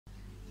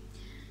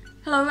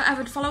Hello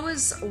avid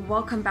followers,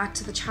 welcome back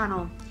to the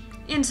channel.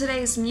 In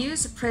today's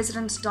news,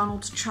 President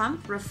Donald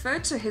Trump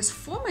referred to his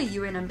former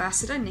UN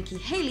ambassador Nikki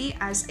Haley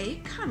as a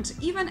cunt,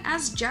 even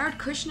as Jared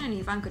Kushner and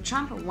Ivanka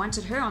Trump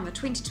wanted her on the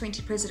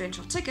 2020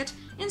 presidential ticket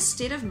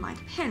instead of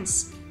Mike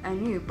Pence, a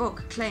new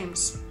book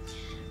claims.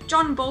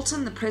 John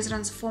Bolton, the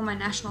president's former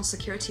national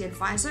security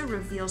advisor,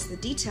 reveals the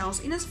details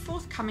in his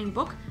forthcoming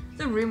book,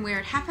 The Room Where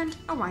It Happened,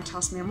 a White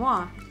House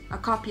memoir, a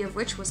copy of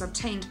which was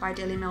obtained by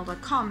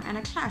DailyMail.com and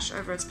a clash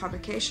over its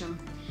publication.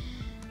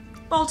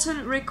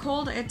 Bolton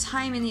recalled a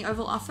time in the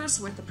Oval Office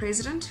with the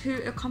president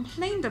who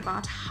complained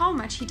about how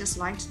much he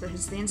disliked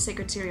his then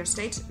Secretary of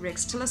State,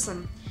 Rex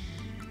Tillerson.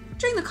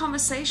 During the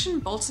conversation,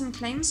 Bolton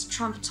claims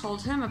Trump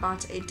told him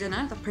about a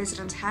dinner the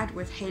president had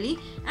with Haley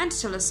and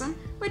Tillerson,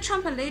 where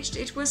Trump alleged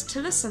it was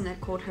Tillerson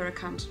that called her a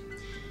cunt.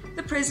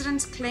 The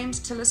president claimed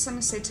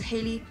Tillerson said to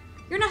Haley,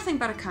 "You're nothing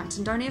but a cunt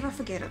and don't ever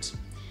forget it."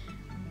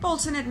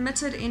 Bolton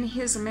admitted in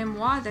his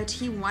memoir that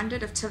he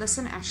wondered if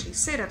Tillerson actually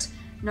said it,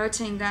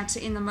 noting that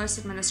in the most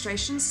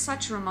administrations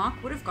such a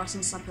remark would have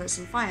gotten some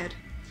person fired.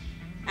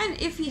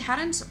 "And if he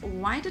hadn't,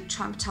 why did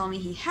Trump tell me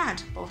he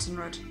had?" Bolton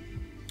wrote.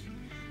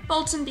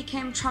 Bolton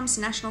became Trump's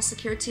national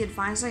security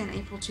advisor in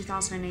April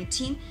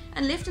 2018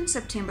 and left in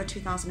September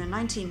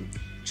 2019.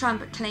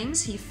 Trump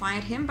claims he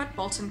fired him, but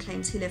Bolton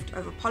claims he left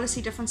over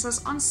policy differences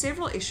on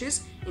several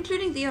issues,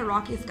 including the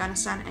Iraq,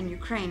 Afghanistan, and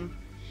Ukraine.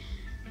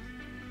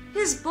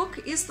 His book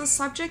is the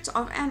subject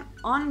of an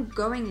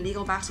ongoing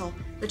legal battle.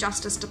 The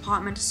Justice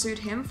Department sued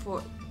him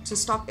to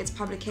stop its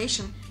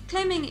publication,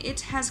 claiming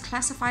it has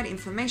classified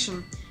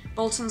information.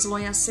 Bolton's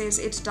lawyer says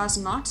it does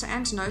not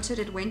and noted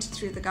it went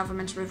through the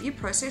government review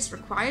process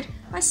required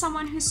by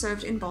someone who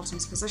served in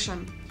Bolton's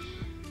position.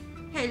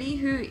 Haley,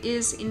 who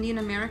is Indian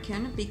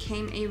American,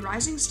 became a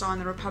rising star in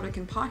the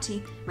Republican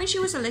Party when she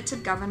was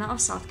elected governor of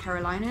South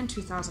Carolina in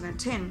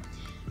 2010.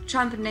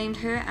 Trump named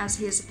her as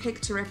his pick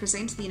to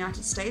represent the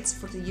United States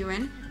for the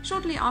UN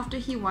shortly after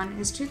he won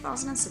his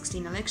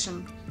 2016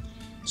 election.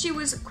 She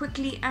was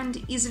quickly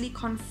and easily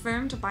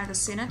confirmed by the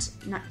Senate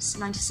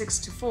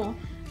 96-4,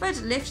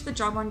 but left the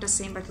job on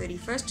December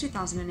 31,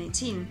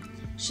 2018.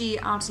 She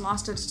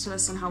outlasted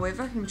Tillerson,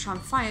 however, whom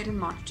Trump fired in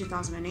March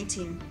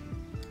 2018.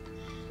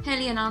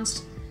 Haley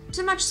announced,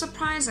 to much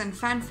surprise and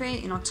fanfare,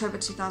 in October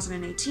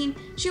 2018,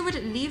 she would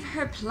leave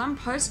her plum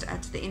post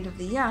at the end of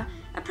the year,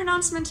 a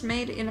pronouncement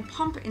made in a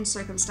pomp and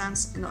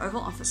circumstance in the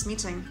Oval Office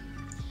meeting.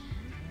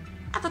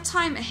 At the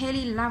time,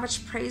 Haley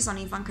lavished praise on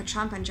Ivanka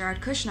Trump and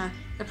Jared Kushner,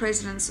 the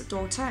president's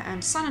daughter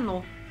and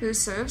son-in-law, who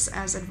serves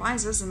as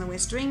advisors in the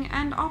West Wing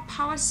and are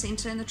power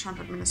center in the Trump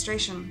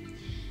administration.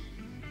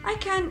 "I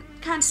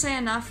can't say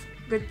enough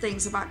good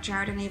things about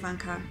Jared and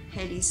Ivanka,"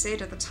 Haley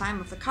said at the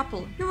time of the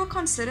couple, who were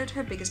considered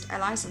her biggest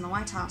allies in the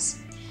White House.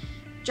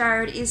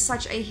 "Jared is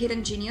such a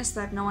hidden genius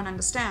that no one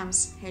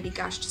understands," Haley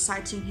gushed,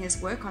 citing his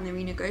work on the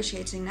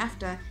renegotiating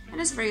NAFTA and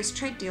his various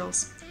trade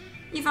deals.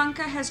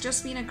 "Ivanka has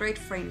just been a great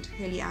friend,"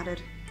 Haley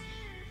added.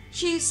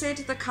 She said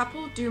the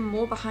couple do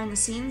more behind the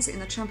scenes in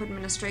the Trump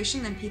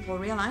administration than people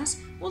realize,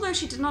 although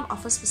she did not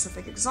offer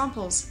specific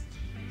examples.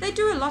 "They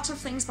do a lot of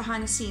things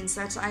behind the scenes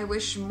that I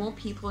wish more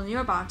people knew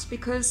about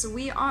because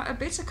we are a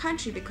better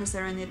country because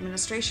they're in the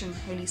administration,"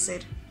 Haley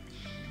said.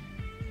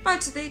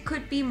 But there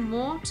could be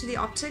more to the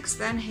optics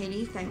than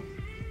Haley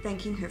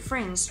thanking her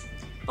friends.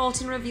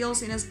 Bolton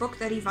reveals in his book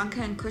that Ivanka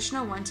and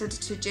Kushner wanted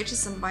to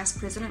jettison Vice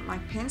President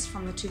Mike Pence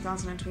from the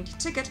 2020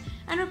 ticket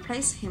and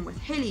replace him with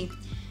Haley.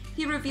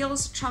 He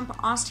reveals Trump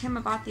asked him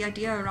about the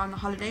idea around the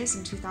holidays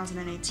in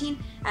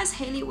 2018 as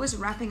Haley was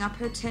wrapping up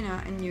her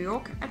tenure in New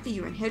York at the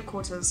UN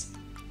headquarters.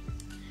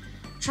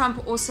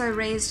 Trump also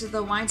raised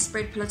the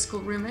widespread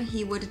political rumor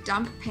he would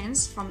dump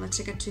Pence from the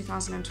ticket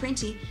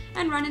 2020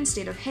 and run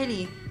instead of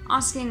Haley,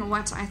 asking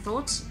what I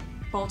thought.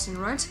 Bolton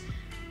wrote,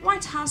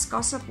 "White House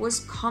gossip was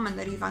common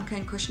that Ivanka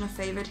and Kushner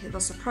favored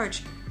this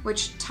approach,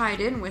 which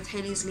tied in with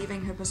Haley's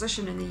leaving her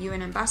position in the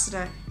UN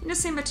ambassador in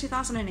December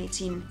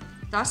 2018,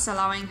 thus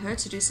allowing her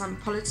to do some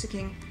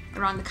politicking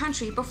around the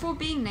country before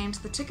being named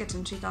the ticket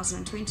in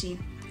 2020.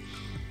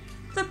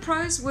 The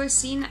pros were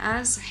seen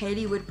as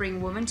Haley would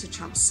bring women to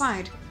Trump's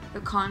side. The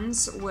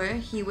cons were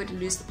he would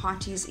lose the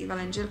party's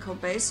evangelical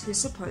base who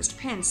opposed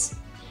Pence.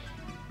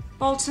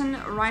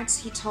 Bolton writes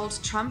he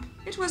told Trump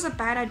it was a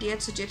bad idea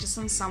to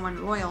jettison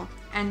someone loyal,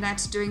 and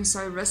that doing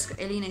so risked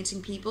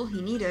alienating people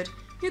he needed,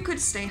 who could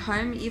stay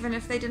home even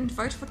if they didn't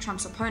vote for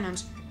Trump's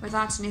opponent,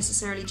 without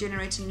necessarily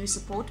generating new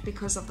support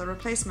because of the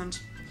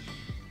replacement."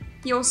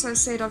 He also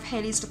said of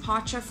Haley's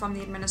departure from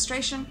the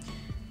administration,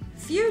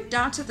 "Few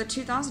doubted the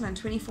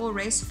 2024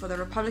 race for the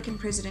Republican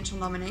presidential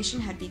nomination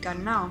had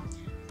begun now.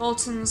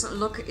 Bolton's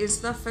look is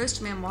the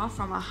first memoir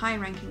from a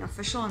high-ranking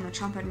official in the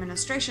Trump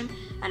administration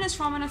and is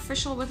from an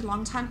official with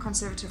longtime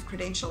conservative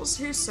credentials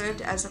who served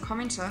as a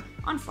commentator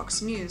on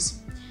Fox News."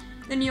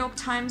 The New York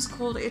Times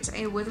called it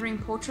a withering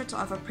portrait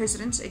of a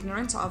president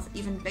ignorant of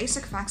even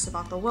basic facts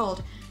about the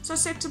world,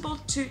 susceptible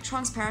to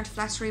transparent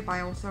flattery by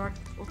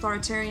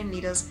authoritarian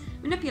leaders,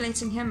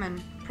 manipulating him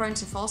and prone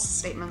to false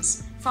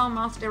statements,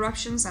 foul-mouthed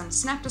eruptions, and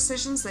snap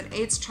decisions that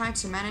aides tried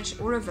to manage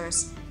or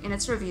reverse in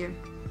its review.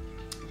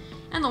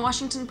 And the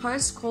Washington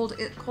Post calls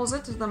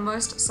it the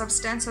most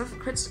substantive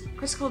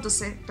critical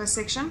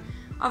dissection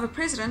of a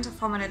president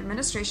from an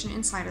administration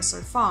insider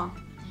so far.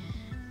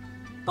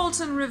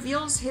 Bolton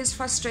reveals his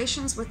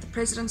frustrations with the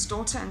president's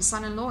daughter and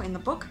son-in-law in the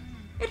book,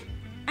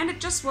 and it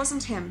just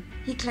wasn't him.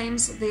 He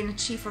claims then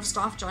Chief of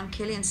Staff John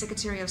Kelly and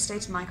Secretary of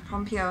State Mike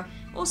Pompeo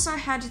also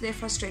had their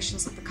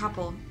frustrations with the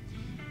couple.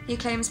 He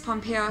claims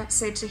Pompeo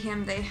said to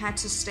him they had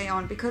to stay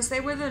on because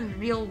they were the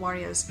real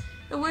warriors.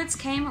 The words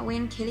came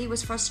when Kelly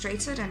was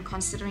frustrated and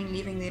considering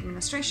leaving the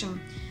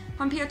administration.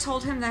 Pompeo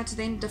told him that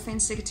then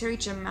Defense Secretary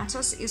Jim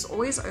Mattis is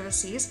always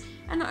overseas,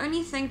 and the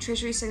only thing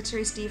Treasury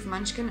Secretary Steve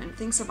Mnuchin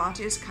thinks about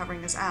is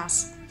covering his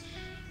ass.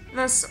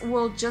 "This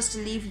will just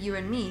leave you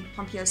and me,"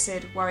 Pompeo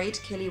said, worried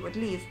Kelly would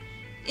leave.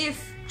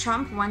 "If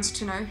Trump wants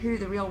to know who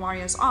the real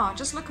warriors are,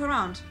 just look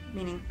around,"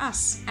 meaning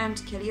us,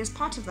 and Kelly is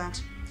part of that.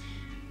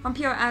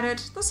 Pompeo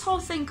added, "This whole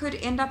thing could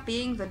end up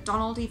being the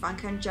Donald,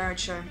 Ivanka, and Jared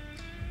show."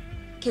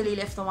 Kelly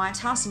left the White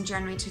House in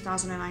January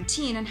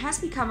 2019 and has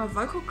become a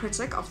vocal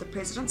critic of the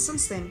president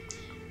since then.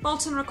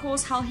 Bolton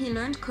recalls how he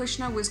learned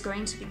Kushner was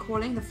going to be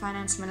calling the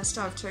finance minister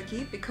of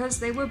Turkey because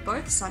they were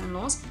both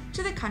son-in-laws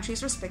to their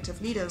country's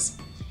respective leaders.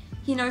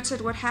 He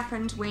noted what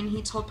happened when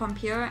he told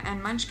Pompeo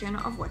and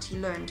Mnuchin of what he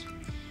learned.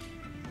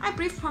 "I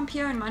briefed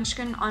Pompeo and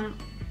Mnuchin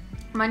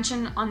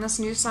on this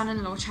new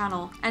son-in-law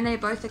channel, and they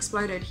both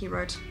exploded," he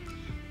wrote.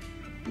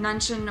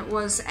 Mnuchin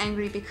was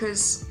angry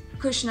because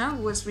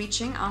Kushner was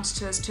reaching out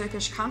to his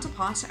Turkish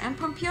counterpart, and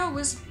Pompeo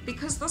was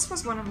because this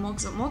was one of more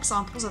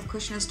examples of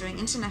Kushner's doing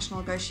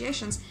international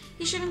negotiations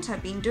he shouldn't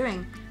have been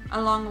doing,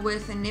 along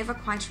with a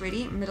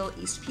never-quite-ready Middle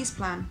East peace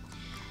plan.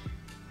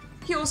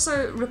 He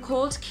also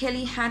recalled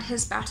Kelly had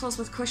his battles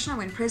with Kushner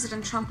when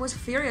President Trump was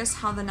furious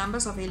how the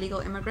numbers of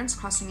illegal immigrants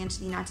crossing into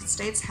the United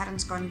States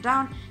hadn't gone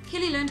down.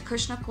 Kelly learned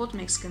Kushner called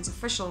Mexicans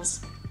officials.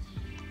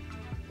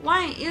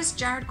 "Why is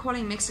Jared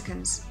calling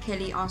Mexicans?"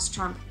 Kelly asked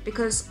Trump.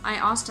 "Because I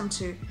asked him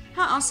to.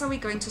 How else are we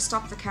going to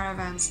stop the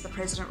caravans?" the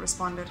president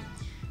responded.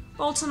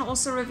 Bolton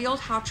also revealed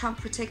how Trump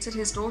protected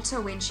his daughter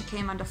when she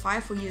came under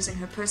fire for using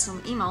her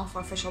personal email for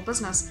official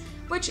business,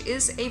 which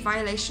is a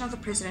violation of the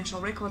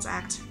Presidential Records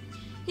Act.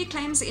 He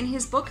claims in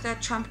his book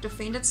that Trump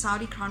defended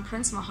Saudi Crown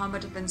Prince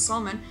Mohammed bin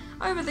Salman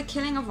over the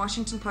killing of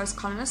Washington Post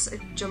columnist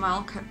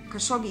Jamal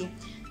Khashoggi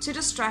to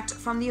distract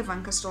from the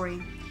Ivanka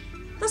story.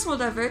 "This will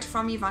divert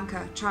from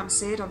Ivanka," Trump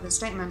said of the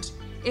statement.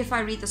 "If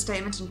I read the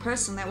statement in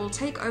person, that will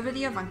take over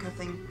the Ivanka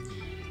thing."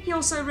 He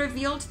also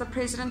revealed the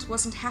president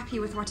wasn't happy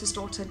with what his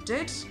daughter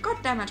did. "God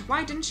damn it,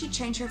 why didn't she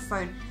change her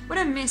phone? What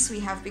a mess we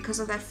have because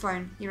of that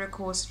phone," he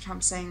recalls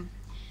Trump saying.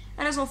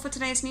 That is all for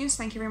today's news.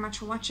 Thank you very much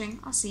for watching.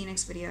 I'll see you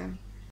next video.